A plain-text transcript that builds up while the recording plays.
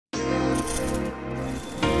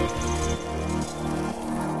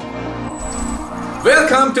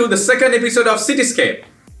Welcome to the second episode of Cityscape.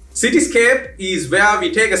 Cityscape is where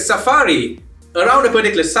we take a safari around a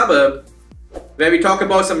particular suburb, where we talk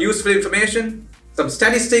about some useful information, some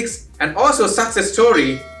statistics, and also success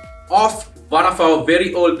story of one of our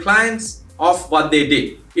very old clients of what they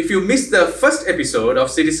did. If you missed the first episode of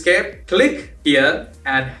Cityscape, click here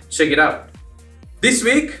and check it out. This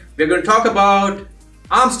week, we're going to talk about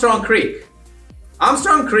Armstrong Creek.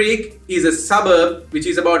 Armstrong Creek is a suburb which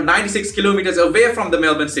is about 96 kilometers away from the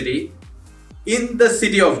Melbourne city, in the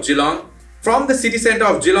city of Geelong. From the city centre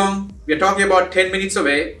of Geelong, we are talking about 10 minutes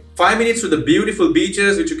away, 5 minutes to the beautiful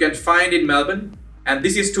beaches which you can find in Melbourne, and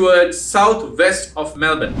this is towards southwest of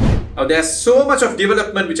Melbourne. Now, there's so much of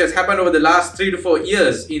development which has happened over the last 3 to 4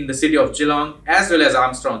 years in the city of Geelong as well as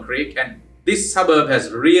Armstrong Creek, and this suburb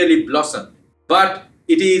has really blossomed. But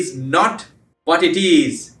it is not what it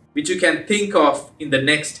is which you can think of in the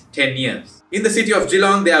next 10 years. In the city of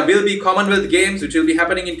Geelong, there will be Commonwealth Games which will be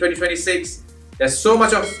happening in 2026. There's so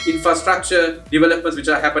much of infrastructure developments which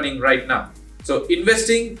are happening right now. So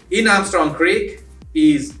investing in Armstrong Creek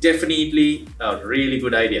is definitely a really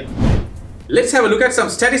good idea. Let's have a look at some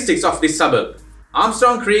statistics of this suburb.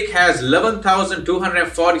 Armstrong Creek has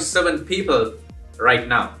 11,247 people right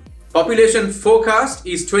now. Population forecast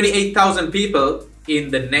is 28,000 people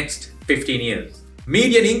in the next 15 years.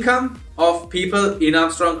 Median income of people in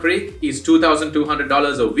Armstrong Creek is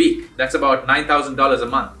 $2,200 a week. That's about $9,000 a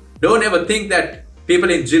month. Don't ever think that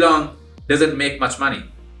people in Geelong doesn't make much money.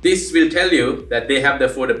 This will tell you that they have the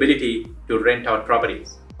affordability to rent out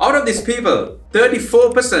properties. Out of these people,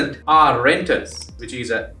 34% are renters, which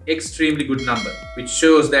is an extremely good number, which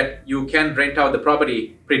shows that you can rent out the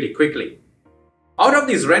property pretty quickly. Out of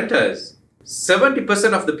these renters,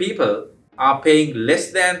 70% of the people are paying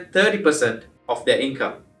less than 30% of their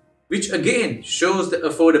income, which again shows the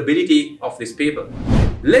affordability of these people.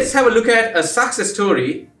 Let's have a look at a success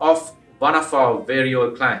story of one of our very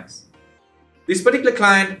old clients. This particular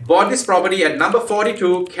client bought this property at number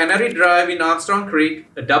 42 Canary Drive in Armstrong Creek,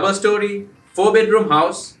 a double-story, 4-bedroom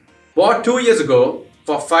house, bought 2 years ago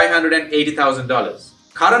for $580,000.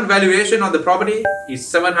 Current valuation on the property is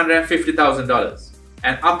 $750,000.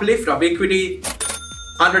 An uplift of equity,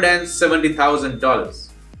 $170,000.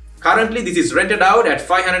 Currently, this is rented out at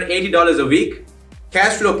 $580 a week.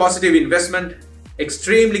 Cash flow positive investment,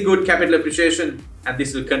 extremely good capital appreciation, and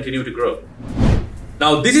this will continue to grow.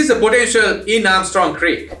 Now, this is the potential in Armstrong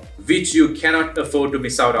Creek, which you cannot afford to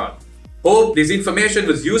miss out on. Hope this information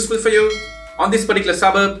was useful for you on this particular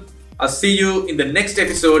suburb. I'll see you in the next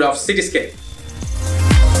episode of Cityscape.